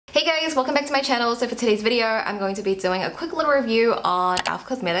guys, welcome back to my channel. So for today's video, I'm going to be doing a quick little review on E.L.F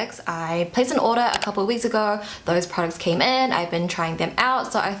cosmetics. I placed an order a couple of weeks ago. Those products came in. I've been trying them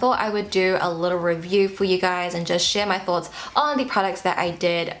out, so I thought I would do a little review for you guys and just share my thoughts on the products that I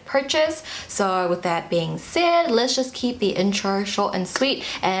did purchase. So with that being said, let's just keep the intro short and sweet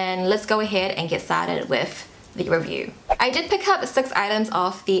and let's go ahead and get started with the review. I did pick up 6 items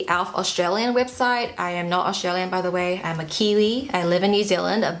off the E.L.F Australian website. I am not Australian, by the way. I'm a Kiwi. I live in New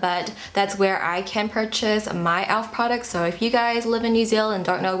Zealand, but that's where I can purchase my E.L.F products. So if you guys live in New Zealand and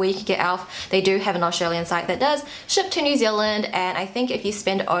don't know where you can get E.L.F, they do have an Australian site that does ship to New Zealand, and I think if you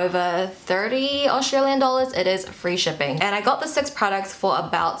spend over 30 Australian dollars, it is free shipping. And I got the 6 products for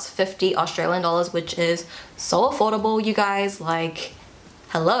about 50 Australian dollars, which is so affordable, you guys. Like,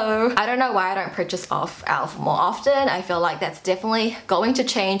 hello. I don't know why I don't purchase off E.L.F more often. I feel like that's definitely going to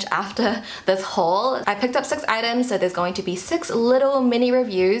change after this haul. I picked up 6 items, so there's going to be 6 little mini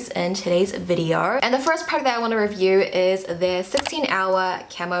reviews in today's video. And the first product that I want to review is their 16-hour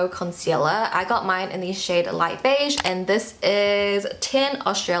camo concealer. I got mine in the shade light beige, and this is 10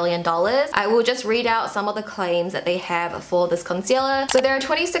 Australian dollars. I will just read out some of the claims that they have for this concealer. So there are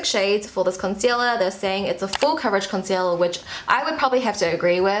 26 shades for this concealer. They're saying it's a full coverage concealer, which I would probably have to agree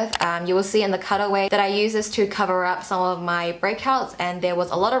with. You will see in the cutaway that I use this to cover up some of my breakouts, and there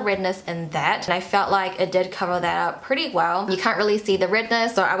was a lot of redness in that, and I felt like it did cover that up pretty well. You can't really see the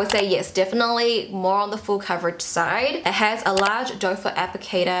redness, so I would say yes, definitely more on the full coverage side. It has a large doe foot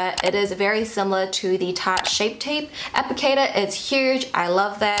applicator. It is very similar to the Tarte Shape Tape applicator. It's huge. I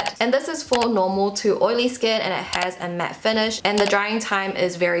love that. And this is for normal to oily skin, and it has a matte finish, and the drying time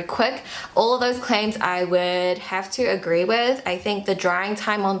is very quick. All of those claims I would have to agree with. I think the drying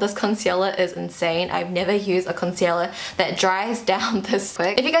time on this concealer is insane. I've never used a concealer that dries down this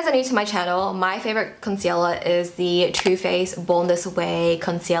quick. If you guys are new to my channel, my favorite concealer is the Too Faced Born This Way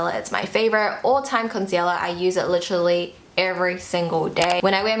concealer. It's my favorite all-time concealer. I use it literally every single day.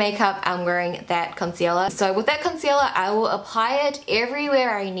 When I wear makeup, I'm wearing that concealer. So with that concealer, I will apply it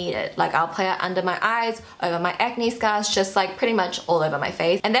everywhere I need it. Like, I'll apply it under my eyes, over my acne scars, just like pretty much all over my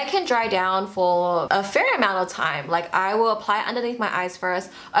face. And that can dry down for a fair amount of time. Like, I will apply it underneath my eyes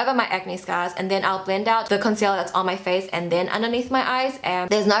first, over my acne scars, and then I'll blend out the concealer that's on my face and then underneath my eyes, and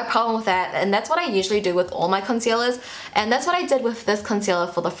there's no problem with that. And that's what I usually do with all my concealers, and that's what I did with this concealer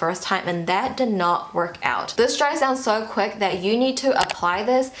for the first time, and that did not work out. This dries down so quick that you need to apply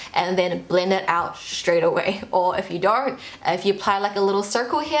this and then blend it out straight away. Or if you don't, if you apply like a little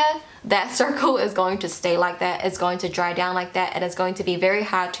circle here, that circle is going to stay like that. It's going to dry down like that, and it's going to be very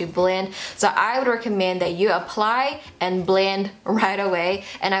hard to blend. So I would recommend that you apply and blend right away.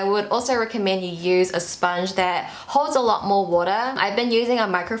 And I would also recommend you use a sponge that holds a lot more water. I've been using a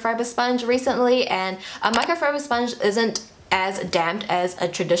microfiber sponge recently, and a microfiber sponge isn't as damp as a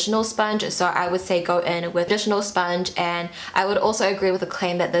traditional sponge, so I would say go in with traditional sponge. And I would also agree with the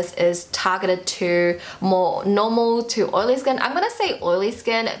claim that this is targeted to more normal to oily skin. I'm gonna say oily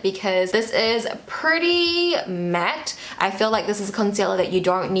skin because this is pretty matte. I feel like this is a concealer that you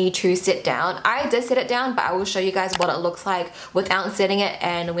don't need to set down. I did set it down, but I will show you guys what it looks like without setting it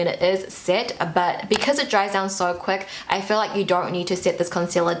and when it is set. But because it dries down so quick, I feel like you don't need to set this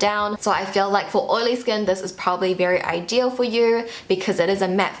concealer down. So I feel like for oily skin, this is probably very ideal for you because it is a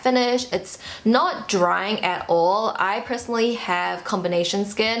matte finish. It's not drying at all. I personally have combination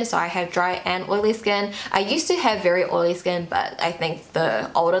skin, so I have dry and oily skin. I used to have very oily skin, but I think the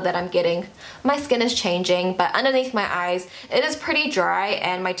older that I'm getting, my skin is changing. But underneath my eyes, it is pretty dry,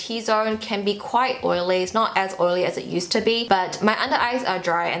 and my T-zone can be quite oily. It's not as oily as it used to be, but my under eyes are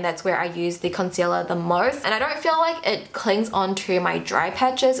dry, and that's where I use the concealer the most. And I don't feel like it clings onto my dry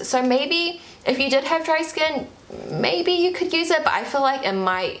patches, so maybe if you did have dry skin, maybe you could use it, but I feel like it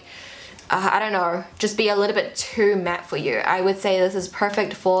might, I don't know, just be a little bit too matte for you. I would say this is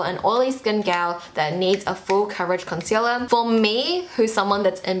perfect for an oily skin gal that needs a full coverage concealer. For me, who's someone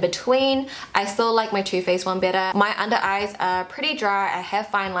that's in between, I still like my Too Faced one better. My under eyes are pretty dry. I have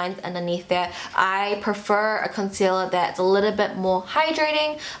fine lines underneath there. I prefer a concealer that's a little bit more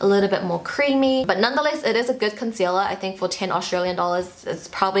hydrating, a little bit more creamy, but nonetheless, it is a good concealer. I think for 10 Australian dollars, it's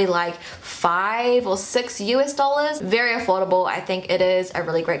probably like 5 or 6 US dollars. Very affordable. I think it is a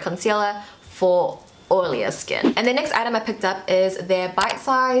really great concealer for oilier skin. And the next item I picked up is their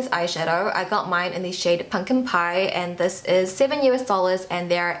bite-size eyeshadow. I got mine in the shade Pumpkin Pie, and this is 7 US dollars,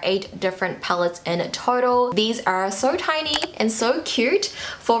 and there are 8 different palettes in total. These are so tiny and so cute.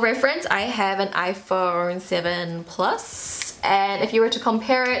 For reference, I have an iPhone 7 Plus and if you were to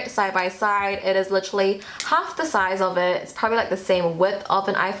compare it side by side, it is literally half the size of it. It's probably like the same width of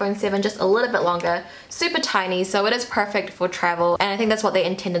an iPhone 7, just a little bit longer, super tiny, so it is perfect for travel, and I think that's what they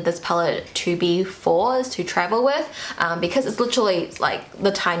intended this palette to be for, is to travel with, because it's literally like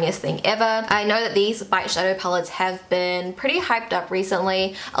the tiniest thing ever. I know that these bite shadow palettes have been pretty hyped up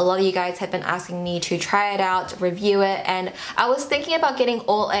recently. A lot of you guys have been asking me to try it out, review it, and I was thinking about getting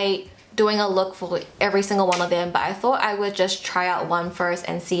all 8, doing a look for every single one of them, but I thought I would just try out one first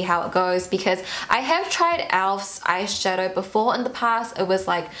and see how it goes, because I have tried E.L.F's eyeshadow before in the past. It was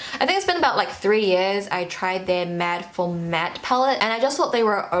like, I think it's been about like 3 years. I tried their Mad for Matte palette, and I just thought they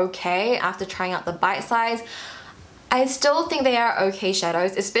were okay after trying out the bite size. I still think they are okay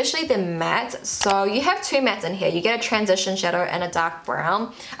shadows, especially the matte. So you have 2 mattes in here. You get a transition shadow and a dark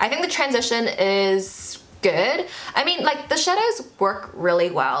brown. I think the transition is good. I mean, like, the shadows work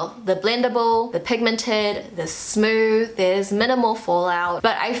really well. The blendable, the pigmented, the smooth, there's minimal fallout,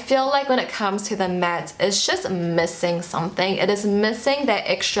 but I feel like when it comes to the matte, it's just missing something. It is missing that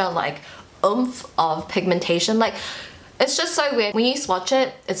extra like oomph of pigmentation. Like, it's just so weird. When you swatch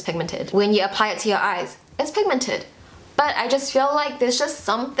it, it's pigmented. When you apply it to your eyes, it's pigmented. But I just feel like there's just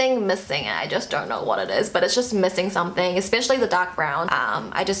something missing, and I just don't know what it is, but it's just missing something, especially the dark brown.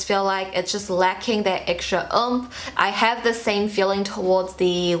 I just feel like it's just lacking that extra oomph. I have the same feeling towards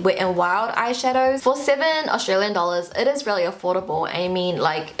the Wet n Wild eyeshadows. For $7 it is really affordable. I mean,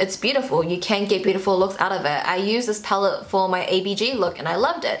 like, it's beautiful. You can get beautiful looks out of it. I used this palette for my ABG look and I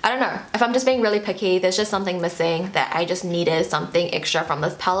loved it. I don't know. If I'm just being really picky, there's just something missing that I just needed something extra from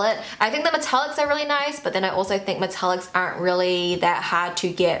this palette. I think the metallics are really nice, but then I also think metallics aren't really that hard to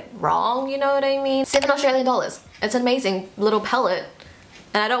get wrong, you know what I mean? $7. It's an amazing little palette.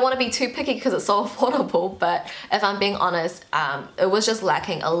 And I don't want to be too picky because it's so affordable, but if I'm being honest, it was just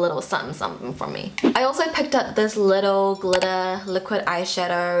lacking a little something from me. I also picked up this little glitter liquid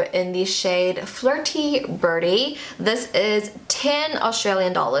eyeshadow in the shade Flirty Birde. This is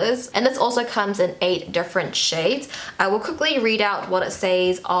 $10 and this also comes in 8 different shades. I will quickly read out what it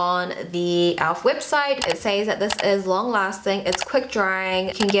says on the E.L.F website. It says that this is long lasting, it's quick drying,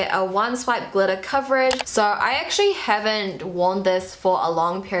 you can get a 1 swipe glitter coverage. So I actually haven't worn this for a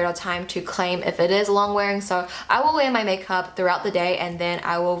long period of time to claim if it is long wearing, so I will wear my makeup throughout the day and then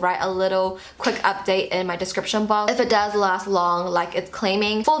I will write a little quick update in my description box if it does last long like it's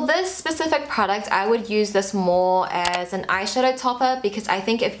claiming. For this specific product, I would use this more as an eyeshadow topper, because I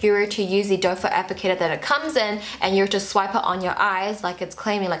think if you were to use the doe foot applicator that it comes in and you were to swipe it on your eyes like it's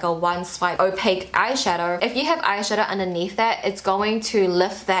claiming, like a 1 swipe opaque eyeshadow, if you have eyeshadow underneath that, it's going to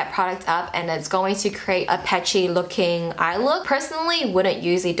lift that product up and it's going to create a patchy looking eye look. Personally, wouldn't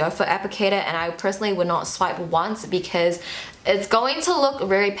use the doe foot applicator, and I personally would not swipe once because it's going to look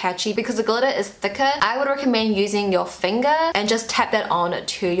very patchy because the glitter is thicker. I would recommend using your finger and just tap that on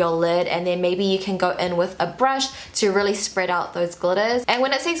to your lid, and then maybe you can go in with a brush to really spread out those glitters. And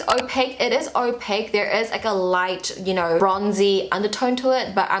when it says opaque, it is opaque. There is like a light, you know, bronzy undertone to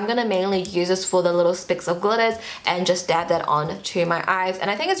it, but I'm gonna mainly use this for the little specks of glitters and just dab that on to my eyes,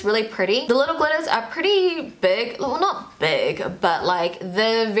 and I think it's really pretty. The little glitters are pretty big, well, not big, but like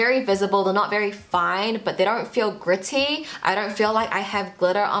they're very visible. They're not very fine, but they don't feel gritty. I don't feel like I have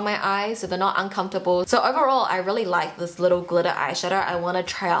glitter on my eyes, so they're not uncomfortable. So overall, I really like this little glitter eyeshadow. I want to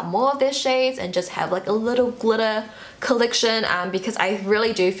try out more of their shades and just have like a little glitter collection, because I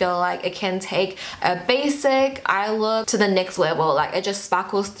really do feel like it can take a basic eye look to the next level. Like, it just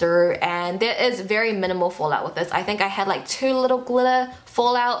sparkles through and there is very minimal fallout with this. I think I had like 2 little glitter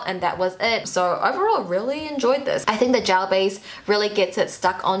fallout and that was it. So overall, really enjoyed this. I think the gel base really gets it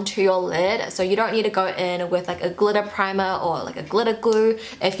stuck onto your lid, so you don't need to go in with like a glitter primer or like a glitter glue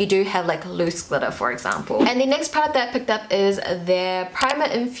if you do have like loose glitter, for example. And the next product that I picked up is their primer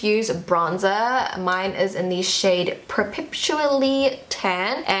infused bronzer. Mine is in the shade Perpetually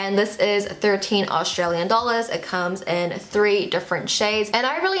Tan, and this is $13. It comes in 3 different shades, and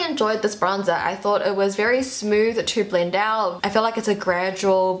I really enjoyed this bronzer. I thought it was very smooth to blend out. I feel like it's a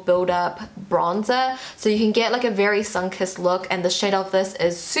gradual build up bronzer, so you can get like a very sun-kissed look, and the shade of this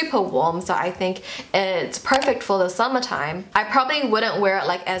is super warm, so I think it's perfect for the summertime. I probably wouldn't wear it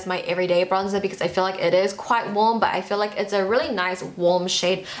like as my everyday bronzer because I feel like it is quite warm, but I feel like it's a really nice warm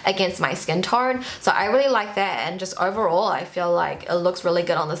shade against my skin tone, so I really like that. And just overall, I feel like it looks really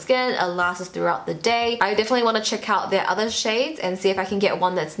good on the skin. It lasts throughout the day. I definitely want to check out their other shades and see if I can get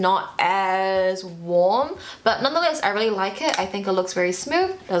one that's not as warm, but nonetheless, I really like it. I think it looks very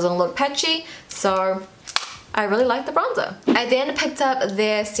smooth, doesn't look patchy, so I really like the bronzer. I then picked up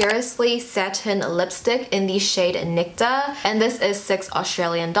their SRSLY Satin lipstick in the shade Nectar, and this is $6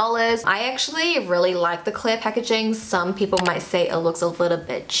 Australian. I actually really like the clear packaging. Some people might say it looks a little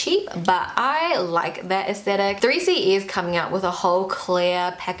bit cheap, but I like that aesthetic. 3CE is coming out with a whole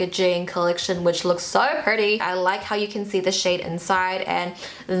clear packaging collection which looks so pretty. I like how you can see the shade inside, and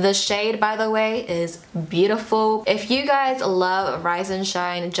the shade, by the way, is beautiful. If you guys love Rise and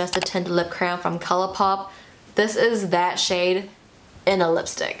Shine Just a Tint Lip Crown from ColourPop, this is that shade in a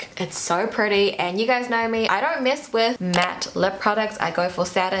lipstick. It's so pretty, and you guys know me, I don't mess with matte lip products. I go for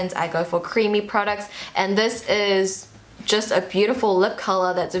satins, I go for creamy products, and this is just a beautiful lip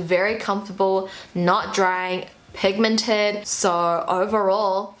color that's very comfortable, not drying, pigmented. So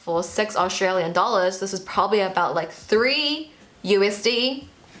overall, for $6 Australian, this is probably about like $3 USD.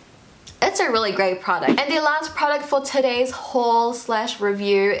 It's a really great product. And the last product for today's haul slash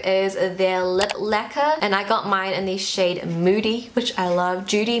review is their lip lacquer, and I got mine in the shade Moody, which I love.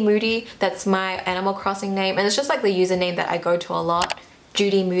 Judy Moody, that's my Animal Crossing name, and it's just like the username that I go to a lot.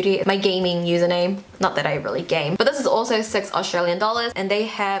 Judy Moody, my gaming username. Not that I really game. But this is also $6 Australian, and they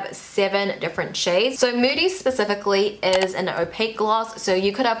have 7 different shades. So Moody specifically is an opaque gloss, so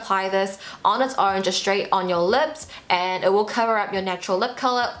you could apply this on its own, just straight on your lips, and it will cover up your natural lip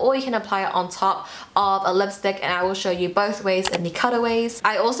color, or you can apply it on top of a lipstick, and I will show you both ways in the cutaways.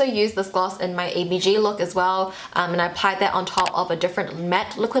 I also used this gloss in my ABG look as well, and I applied that on top of a different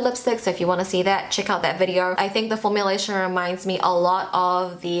matte liquid lipstick, so if you want to see that, check out that video. I think the formulation reminds me a lot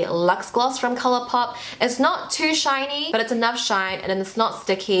of the Luxe gloss from ColourPop. It's not too shiny, but it's enough shine, and it's not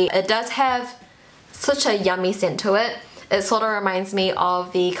sticky. It does have such a yummy scent to it. It sort of reminds me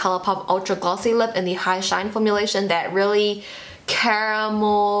of the ColourPop Ultra Glossy Lip in the High Shine formulation, that really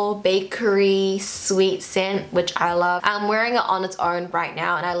caramel, bakery, sweet scent, which I love. I'm wearing it on its own right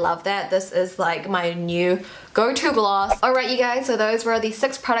now, and I love that. This is like my new go-to gloss. Alright you guys, so those were the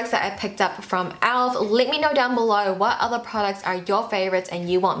 6 products that I picked up from E.L.F. Let me know down below what other products are your favorites and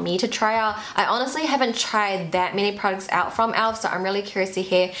you want me to try out. I honestly haven't tried that many products out from E.L.F, so I'm really curious to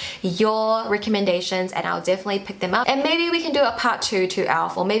hear your recommendations, and I'll definitely pick them up. And maybe we can do a part 2 to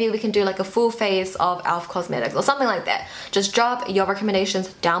E.L.F, or maybe we can do like a full face of E.L.F cosmetics or something like that. Just drop your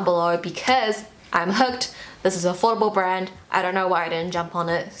recommendations down below, because I'm hooked. This is an affordable brand. I don't know why I didn't jump on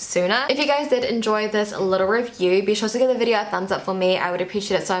it sooner. If you guys did enjoy this little review, be sure to give the video a thumbs up for me. I would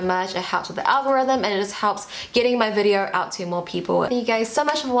appreciate it so much. It helps with the algorithm, and it just helps getting my video out to more people. Thank you guys so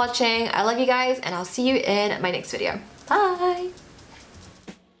much for watching. I love you guys, and I'll see you in my next video. Bye!